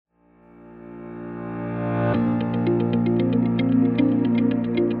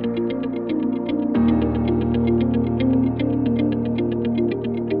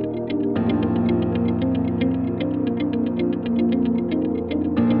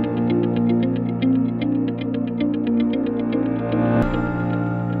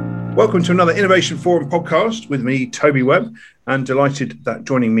Welcome to another Innovation Forum podcast with me, Toby Webb, and delighted that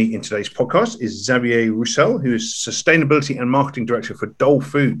joining me in today's podcast is Xavier Roussel, who is Sustainability and Marketing Director for Dole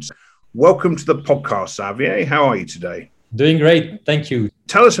Foods. Welcome to the podcast, Xavier. How are you today? Doing great. Thank you.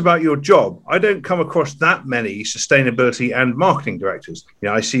 Tell us about your job. I don't come across that many sustainability and marketing directors.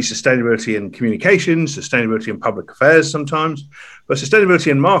 I see sustainability in communications, sustainability in public affairs sometimes, but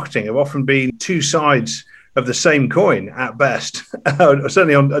sustainability and marketing have often been two sides of the same coin at best,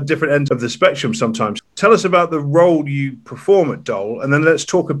 certainly on a different end of the spectrum sometimes. Tell us about the role you perform at Dole, and then let's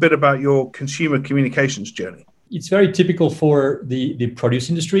talk a bit about your consumer communications journey. It's very typical for the produce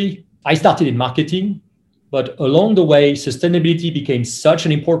industry. I started in marketing, but along the way, sustainability became such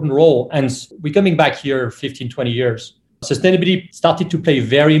an important role. And we're coming back here 15, 20 years. Sustainability started to play a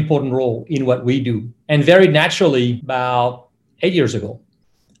very important role in what we do. And very naturally, about 8 years ago,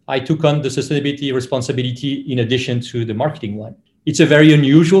 I took on the sustainability responsibility in addition to the marketing one. It's a very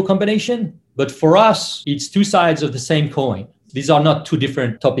unusual combination, but for us, it's two sides of the same coin. These are not two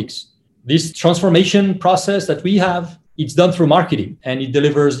different topics. This transformation process that we have, it's done through marketing, and it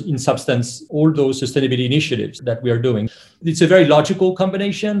delivers in substance all those sustainability initiatives that we are doing. It's a very logical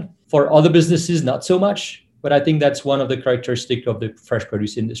combination. For other businesses, not so much, but I think that's one of the characteristics of the fresh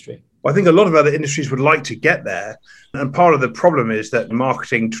produce industry. Well, I think a lot of other industries would like to get there. And part of the problem is that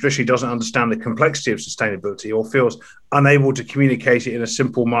marketing traditionally doesn't understand the complexity of sustainability or feels unable to communicate it in a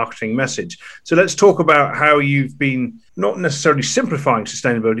simple marketing message. So let's talk about how you've been not necessarily simplifying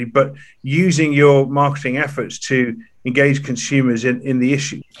sustainability, but using your marketing efforts to engage consumers in the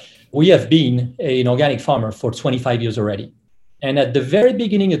issue. We have been an organic farmer for 25 years already. And at the very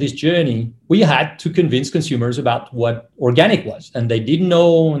beginning of this journey, we had to convince consumers about what organic was. And they didn't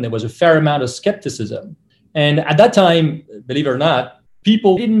know, and there was a fair amount of skepticism. And at that time, believe it or not,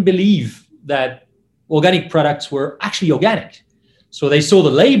 people didn't believe that organic products were actually organic. So they saw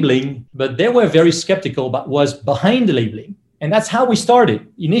the labeling, but they were very skeptical about what was behind the labeling. And that's how we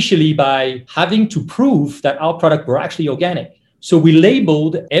started, initially by having to prove that our products were actually organic. So we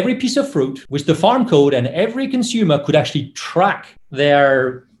labeled every piece of fruit with the farm code, and every consumer could actually track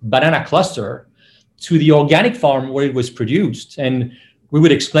their banana cluster to the organic farm where it was produced. And we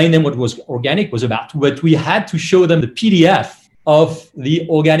would explain them what was organic was about, but we had to show them the PDF of the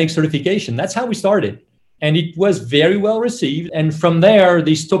organic certification. That's how we started. And it was very well received. And from there,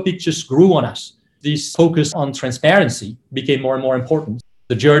 this topic just grew on us. This focus on transparency became more and more important.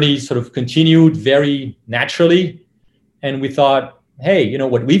 The journey sort of continued very naturally. And we thought, hey,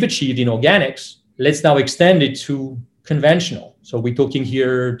 what we've achieved in organics, let's now extend it to conventional. So we're talking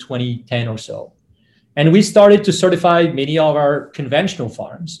here 2010 or so. And we started to certify many of our conventional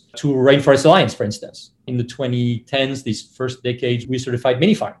farms to Rainforest Alliance, for instance. In the 2010s, these first decades, we certified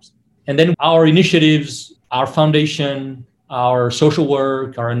many farms. And then our initiatives, our foundation, our social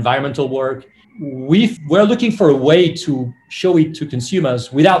work, our environmental work, we're looking for a way to show it to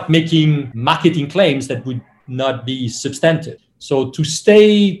consumers without making marketing claims that would not be substantive. So to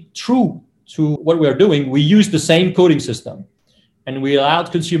stay true to what we're doing, we use the same coding system, and we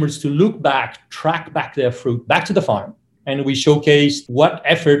allowed consumers to look back, track back their fruit back to the farm. And we showcased what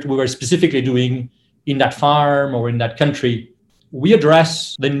effort we were specifically doing in that farm or in that country. We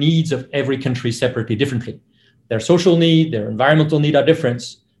address the needs of every country separately, differently. Their social need, their environmental need are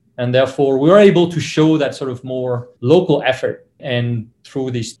different. And therefore, we were able to show that sort of more local effort and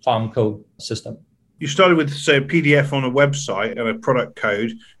through this farm code system. You started with, say, a PDF on a website and a product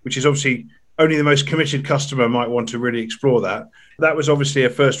code, which is obviously only the most committed customer might want to really explore that. That was obviously a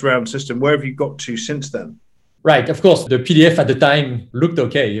first round system. Where have you got to since then? Right. Of course, the PDF at the time looked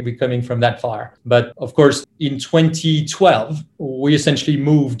okay. We're coming from that far. But of course, in 2012, we essentially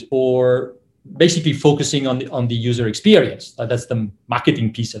moved for basically focusing on the user experience. That's the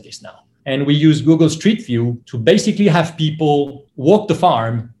marketing piece of this now. And we use Google Street View to basically have people walk the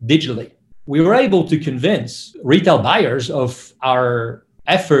farm digitally. We were able to convince retail buyers of our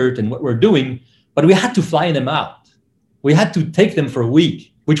effort and what we're doing, but we had to fly them out. We had to take them for a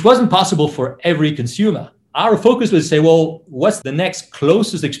week, which wasn't possible for every consumer. Our focus was to say, well, what's the next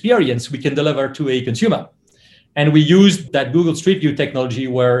closest experience we can deliver to a consumer? And we used that Google Street View technology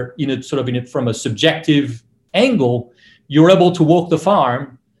where, from a subjective angle, you're able to walk the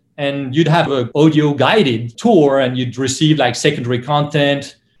farm and you'd have an audio guided tour and you'd receive like secondary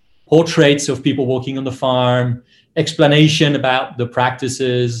content, portraits of people working on the farm, explanation about the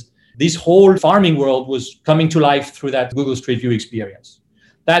practices. This whole farming world was coming to life through that Google Street View experience.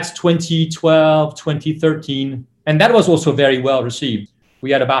 That's 2012, 2013. And that was also very well received.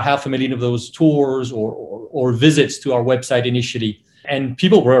 We had about 500,000 of those tours or visits to our website initially. And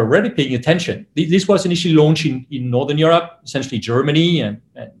people were already paying attention. This was initially launched in Northern Europe, essentially Germany and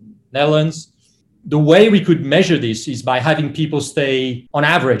Netherlands. The way we could measure this is by having people stay on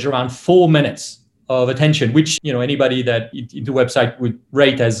average around 4 minutes of attention, which anybody that into website would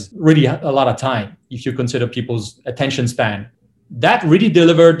rate as really a lot of time if you consider people's attention span. That really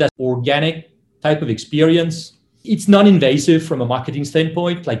delivered that organic type of experience. It's non-invasive from a marketing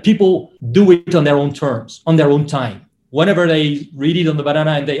standpoint. Like, people do it on their own terms, on their own time. Whenever they read it on the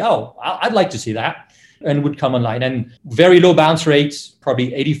banana and I'd like to see that, and would come online. And very low bounce rates, probably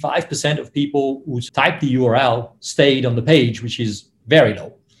 85% of people who typed the URL stayed on the page, which is very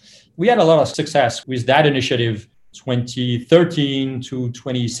low. We had a lot of success with that initiative 2013 to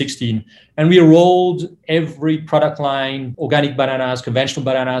 2016. And we rolled every product line, organic bananas, conventional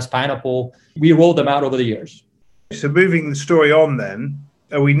bananas, pineapple. We rolled them out over the years. So moving the story on then,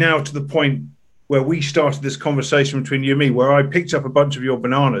 are we now to the point where we started this conversation between you and me, where I picked up a bunch of your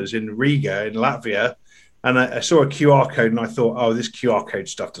bananas in Riga in Latvia, and I saw a QR code and I thought, oh, this QR code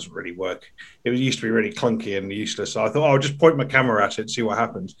stuff doesn't really work. It used to be really clunky and useless. So I thought, I'll just point my camera at it and see what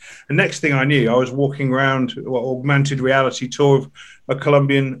happens. And next thing I knew, I was walking around an augmented reality tour of a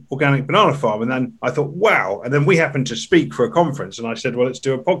Colombian organic banana farm. And then I thought, wow. And then we happened to speak for a conference. And I said, well, let's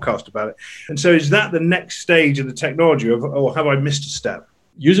do a podcast about it. And so is that the next stage of the technology, or have I missed a step?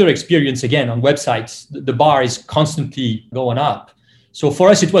 User experience, again, on websites, the bar is constantly going up. So for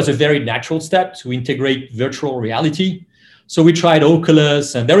us, it was a very natural step to integrate virtual reality. So we tried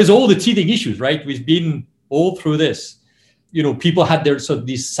Oculus, and there is all the teething issues, right? We've been all through this. People had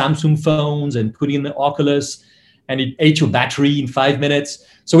these Samsung phones and put in the Oculus, and it ate your battery in 5 minutes.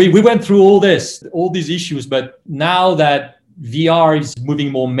 So we went through all these issues. But now that VR is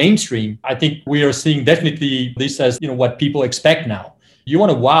moving more mainstream, I think we are seeing definitely this as what people expect now. You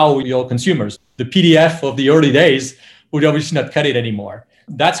want to wow your consumers. The PDF of the early days would obviously not cut it anymore.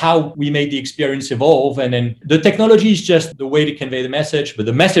 That's how we made the experience evolve. And then the technology is just the way to convey the message, but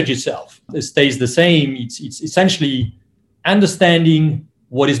the message itself stays the same. It's essentially understanding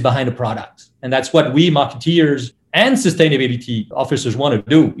what is behind a product. And that's what we marketeers and sustainability officers want to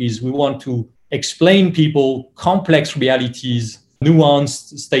do, is we want to explain people complex realities,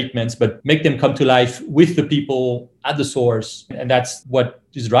 nuanced statements, but make them come to life with the people at the source. And that's what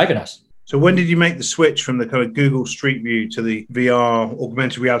is driving us. So when did you make the switch from the kind of Google Street View to the VR,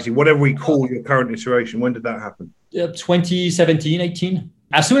 augmented reality, whatever we call your current iteration? When did that happen? 2017, 18.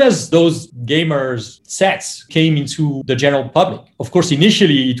 As soon as those gamers sets came into the general public, of course,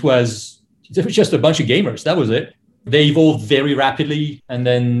 initially it was just a bunch of gamers. That was it. They evolved very rapidly. And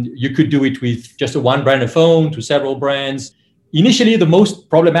then you could do it with just a one brand of phone to several brands. Initially, the most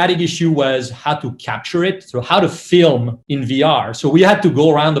problematic issue was how to capture it, so how to film in VR. So we had to go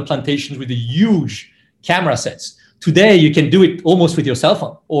around the plantations with the huge camera sets. Today, you can do it almost with your cell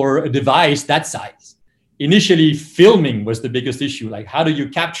phone or a device that size. Initially, filming was the biggest issue. Like, how do you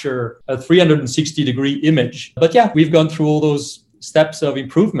capture a 360-degree image? But yeah, we've gone through all those steps of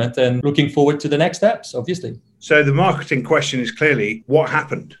improvement and looking forward to the next steps, obviously. So the marketing question is clearly what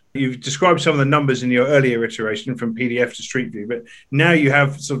happened. You've described some of the numbers in your earlier iteration from PDF to Street View, but now you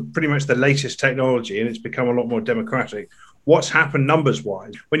have sort of pretty much the latest technology and it's become a lot more democratic. What's happened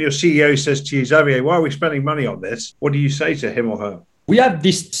numbers-wise? When your CEO says to you, Xavier, why are we spending money on this? What do you say to him or her? We have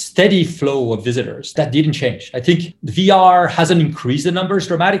this steady flow of visitors that didn't change. I think VR hasn't increased the numbers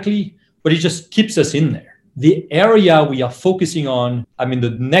dramatically, but it just keeps us in there. The area we are focusing on,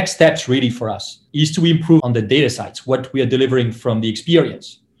 the next steps really for us is to improve on the data sites, what we are delivering from the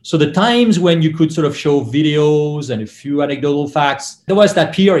experience. So the times when you could sort of show videos and a few anecdotal facts, there was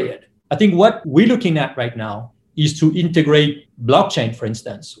that period. I think what we're looking at right now is to integrate blockchain, for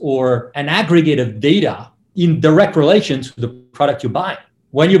instance, or an aggregate of data in direct relation to the product you buy.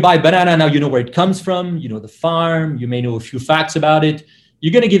 When you buy banana, now you know where it comes from, you know the farm, you may know a few facts about it.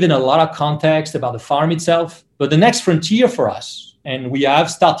 You're going to give in a lot of context about the farm itself. But the next frontier for us, and we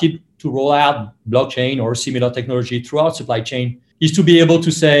have started to roll out blockchain or similar technology throughout supply chain, is to be able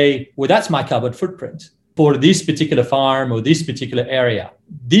to say, well, that's my carbon footprint for this particular farm or this particular area.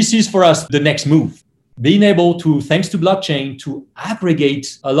 This is for us the next move. Being able to, thanks to blockchain, to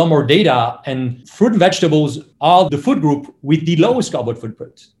aggregate a lot more data, and fruit and vegetables are the food group with the lowest carbon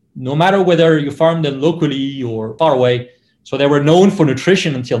footprint, no matter whether you farm them locally or far away. So they were known for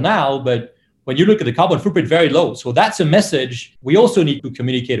nutrition until now, but when you look at the carbon footprint, very low. So that's a message we also need to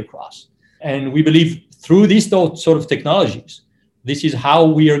communicate across. And we believe through these sort of technologies, this is how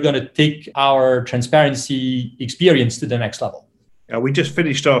we are going to take our transparency experience to the next level. We just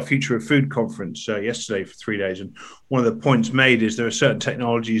finished our Future of Food conference yesterday for 3 days. And one of the points made is there are certain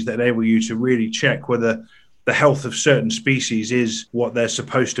technologies that enable you to really check whether the health of certain species is what they're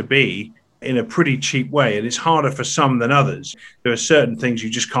supposed to be in a pretty cheap way, and it's harder for some than others. There are certain things you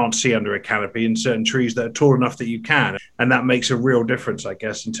just can't see under a canopy and certain trees that are tall enough that you can, and that makes a real difference, I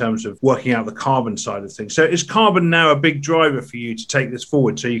guess, in terms of working out the carbon side of things. So is carbon now a big driver for you to take this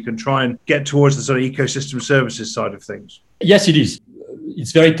forward so you can try and get towards the sort of ecosystem services side of things? Yes, it is.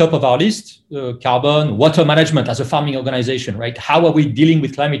 It's very top of our list. Carbon, water management as a farming organization, right? How are we dealing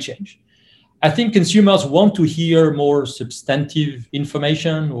with climate change? I think consumers want to hear more substantive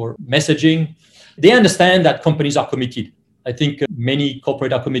information or messaging. They understand that companies are committed. I think many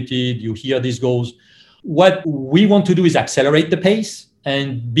corporates are committed. You hear these goals. What we want to do is accelerate the pace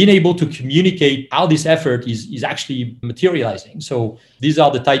and being able to communicate how this effort is actually materializing. So these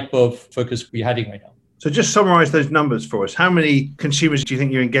are the type of focus we're having right now. So just summarize those numbers for us. How many consumers do you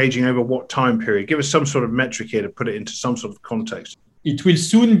think you're engaging over what time period? Give us some sort of metric here to put it into some sort of context. It will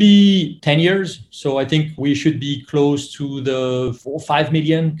soon be 10 years. So I think we should be close to the 4 or 5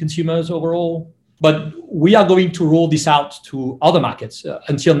 million consumers overall. But we are going to roll this out to other markets.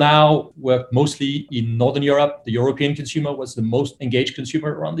 Until now, we're mostly in Northern Europe. The European consumer was the most engaged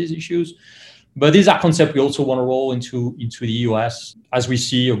consumer around these issues. But these are concepts we also want to roll into the US as we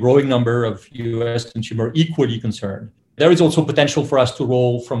see a growing number of US consumers equally concerned. There is also potential for us to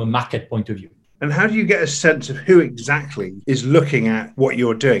roll from a market point of view. And how do you get a sense of who exactly is looking at what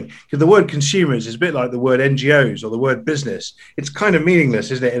you're doing? Because the word consumers is a bit like the word NGOs or the word business. It's kind of meaningless,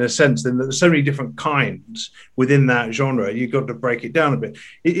 isn't it, in a sense, that there's so many different kinds within that genre. You've got to break it down a bit.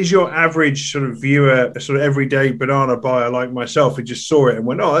 Is your average sort of viewer a sort of everyday banana buyer like myself who just saw it and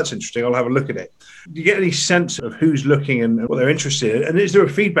went, oh, that's interesting, I'll have a look at it? Do you get any sense of who's looking and what they're interested in? And is there a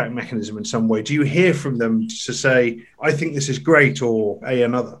feedback mechanism in some way? Do you hear from them to say, I think this is great, or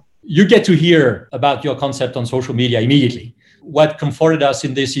another? You get to hear about your concept on social media immediately. What comforted us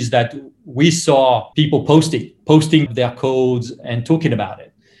in this is that we saw people posting their codes and talking about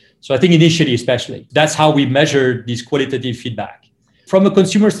it. So I think initially, especially, that's how we measure this qualitative feedback. From a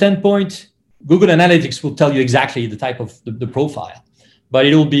consumer standpoint, Google Analytics will tell you exactly the type of the profile, but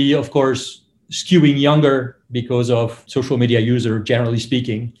it'll be, of course, skewing younger because of social media user, generally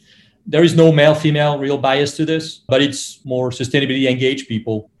speaking. There is no male-female real bias to this, but it's more sustainably engaged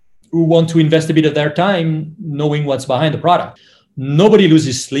people who want to invest a bit of their time knowing what's behind the product. Nobody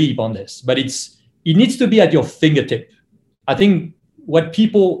loses sleep on this, but it needs to be at your fingertip. I think what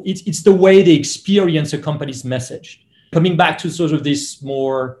people, it's the way they experience a company's message. Coming back to sort of this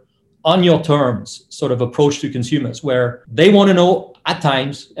more on your terms sort of approach to consumers, where they want to know at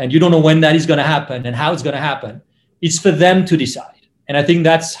times, and you don't know when that is going to happen and how it's going to happen. It's for them to decide. And I think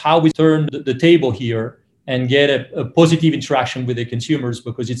that's how we turn the table here and get a positive interaction with the consumers,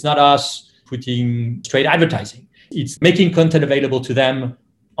 because it's not us putting straight advertising. It's making content available to them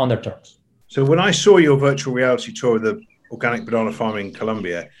on their terms. So when I saw your virtual reality tour of the organic banana farm in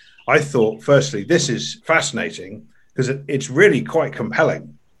Colombia, I thought, firstly, this is fascinating because it's really quite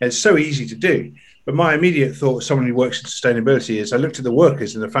compelling. It's so easy to do. But my immediate thought as someone who works in sustainability is I looked at the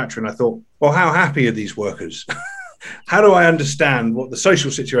workers in the factory and I thought, well, how happy are these workers? How do I understand what the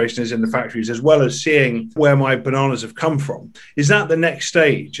social situation is in the factories, as well as seeing where my bananas have come from? Is that the next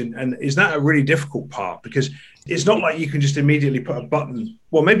stage? And is that a really difficult part? Because it's not like you can just immediately put a button.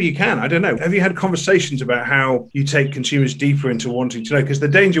 Well, maybe you can. I don't know. Have you had conversations about how you take consumers deeper into wanting to know? Because the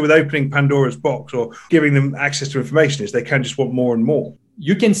danger with opening Pandora's box or giving them access to information is they can just want more and more.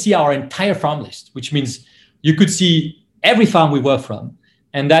 You can see our entire farm list, which means you could see every farm we work from.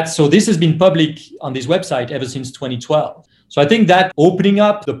 And so this has been public on this website ever since 2012. So I think that opening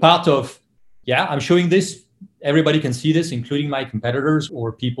up the part of, I'm showing this, everybody can see this, including my competitors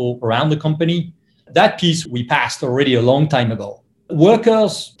or people around the company. That piece we passed already a long time ago.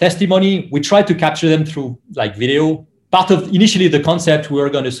 Workers' testimony, we tried to capture them through like video. Part of initially the concept, we were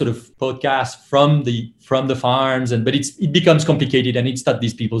going to sort of podcast from the farms, but it becomes complicated and it's not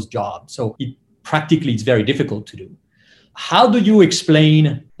these people's job. So practically it's very difficult to do. How do you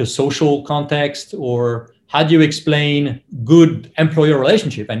explain the social context, or how do you explain good employer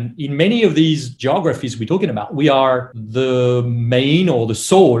relationship? And in many of these geographies we're talking about, we are the main or the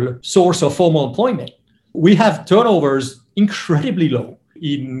sole source of formal employment. We have turnovers incredibly low.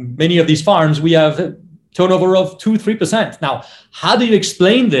 In many of these farms, we have turnover of 2-3%. Now, how do you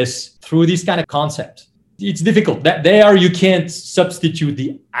explain this through this kind of concept? It's difficult. There you can't substitute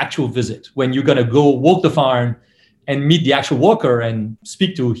the actual visit when you're going to go walk the farm and meet the actual worker and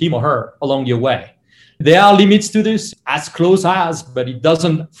speak to him or her along your way. There are limits to this, as close as, but it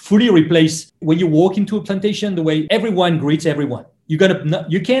doesn't fully replace when you walk into a plantation the way everyone greets everyone. You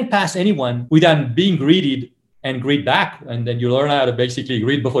can't pass anyone without being greeted and greet back, and then you learn how to basically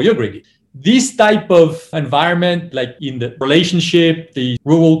greet before you're greeted. This type of environment, like in the relationship, the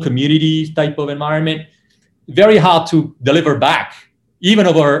rural community type of environment, very hard to deliver back, even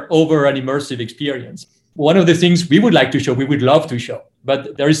over an immersive experience. One of the things we would like to show, we would love to show,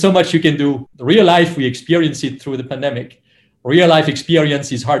 but there is so much you can do. Real life, we experience it through the pandemic. Real life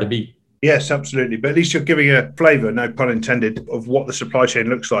experience is hard to beat. Yes, absolutely. But at least you're giving a flavour, no pun intended, of what the supply chain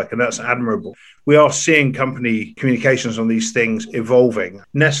looks like. And that's admirable. We are seeing company communications on these things evolving.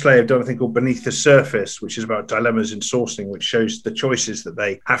 Nestle have done a thing called Beneath the Surface, which is about dilemmas in sourcing, which shows the choices that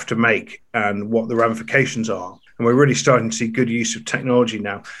they have to make and what the ramifications are. And we're really starting to see good use of technology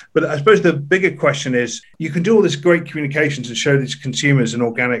now. But I suppose the bigger question is, you can do all this great communications and show these consumers an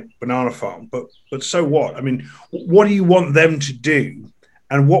organic banana farm, but so what? I mean, what do you want them to do?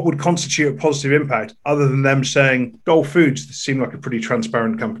 And what would constitute a positive impact other than them saying, Dole Foods seem like a pretty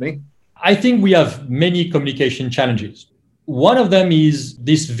transparent company? I think we have many communication challenges. One of them is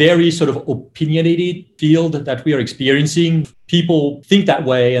this very sort of opinionated field that we are experiencing. People think that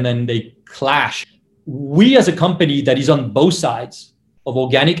way and then they clash. We as a company that is on both sides of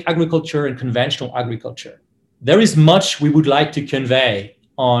organic agriculture and conventional agriculture, there is much we would like to convey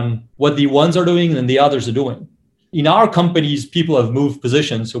on what the ones are doing and the others are doing. In our companies, people have moved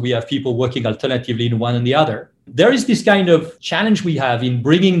positions, so we have people working alternatively in one and the other. There is this kind of challenge we have in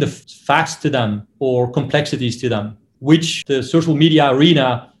bringing the facts to them or complexities to them, which the social media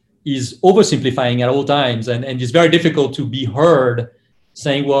arena is oversimplifying at all times. And it's very difficult to be heard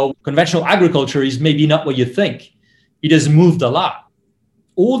saying, well, conventional agriculture is maybe not what you think. It has moved a lot.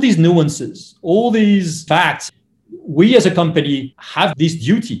 All these nuances, all these facts, we as a company have this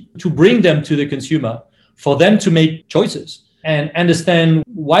duty to bring them to the consumer for them to make choices and understand,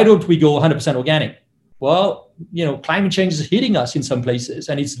 why don't we go 100% organic? Well, climate change is hitting us in some places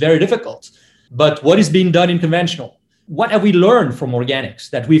and it's very difficult. But what is being done in conventional? What have we learned from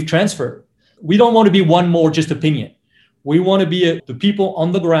organics that we've transferred? We don't want to be one more just opinion. We want to be the people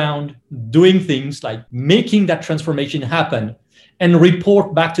on the ground doing things like making that transformation happen and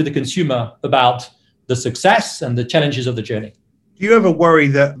report back to the consumer about the success and the challenges of the journey. Do you ever worry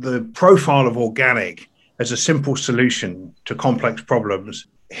that the profile of organic as a simple solution to complex problems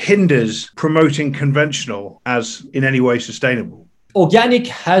hinders promoting conventional as in any way sustainable? Organic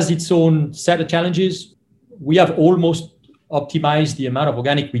has its own set of challenges. We have almost optimized the amount of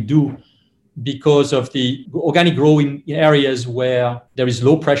organic we do because of the organic growing in areas where there is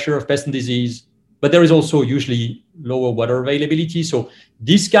low pressure of pest and disease, but there is also usually lower water availability. So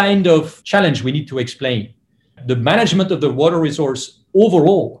this kind of challenge we need to explain. The management of the water resource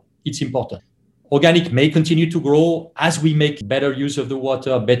overall, it's important. Organic may continue to grow as we make better use of the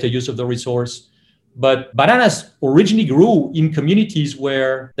water, better use of the resource. But bananas originally grew in communities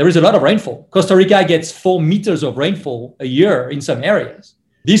where there is a lot of rainfall. Costa Rica gets 4 meters of rainfall a year in some areas.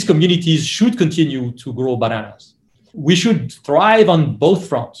 These communities should continue to grow bananas. We should thrive on both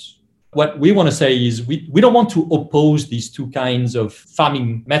fronts. What we want to say is we don't want to oppose these two kinds of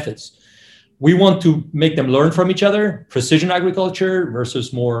farming methods. We want to make them learn from each other, precision agriculture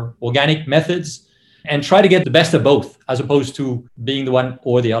versus more organic methods, and try to get the best of both as opposed to being the one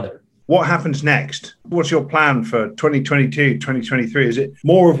or the other. What happens next? What's your plan for 2022, 2023? Is it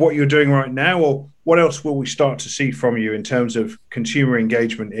more of what you're doing right now, or what else will we start to see from you in terms of consumer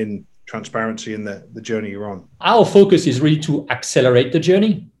engagement in transparency in the journey you're on? Our focus is really to accelerate the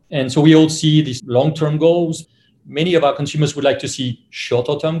journey. And so we all see these long-term goals. Many of our consumers would like to see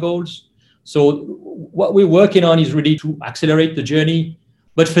shorter-term goals. So what we're working on is really to accelerate the journey.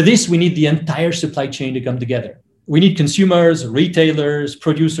 But for this, we need the entire supply chain to come together. We need consumers, retailers,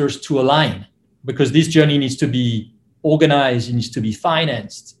 producers to align, because this journey needs to be organized, it needs to be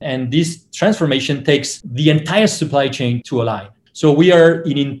financed. And this transformation takes the entire supply chain to align. So we are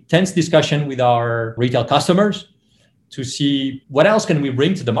in intense discussion with our retail customers to see what else can we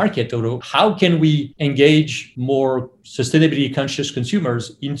bring to the market, or how can we engage more sustainability conscious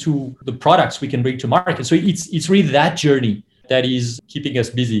consumers into the products we can bring to market. So it's really that journey that is keeping us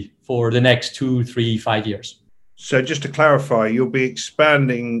busy for the next 2, 3, 5 years. So just to clarify, you'll be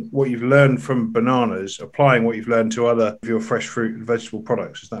expanding what you've learned from bananas, applying what you've learned to other of your fresh fruit and vegetable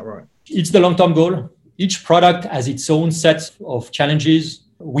products. Is that right? It's the long-term goal. Each product has its own set of challenges.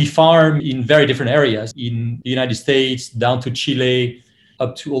 We farm in very different areas, in the United States, down to Chile,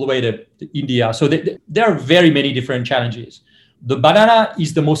 up to all the way to India. So there are very many different challenges. The banana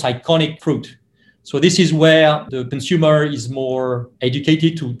is the most iconic fruit. So this is where the consumer is more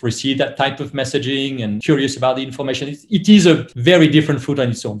educated to receive that type of messaging and curious about the information. It is a very different fruit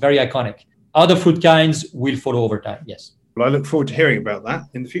on its own, very iconic. Other fruit kinds will follow over time, yes. Well, I look forward to hearing about that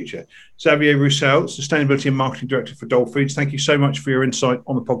in the future. Xavier Roussel, Sustainability and Marketing Director for Dole Foods, thank you so much for your insight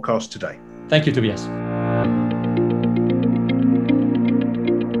on the podcast today. Thank you, Tobias.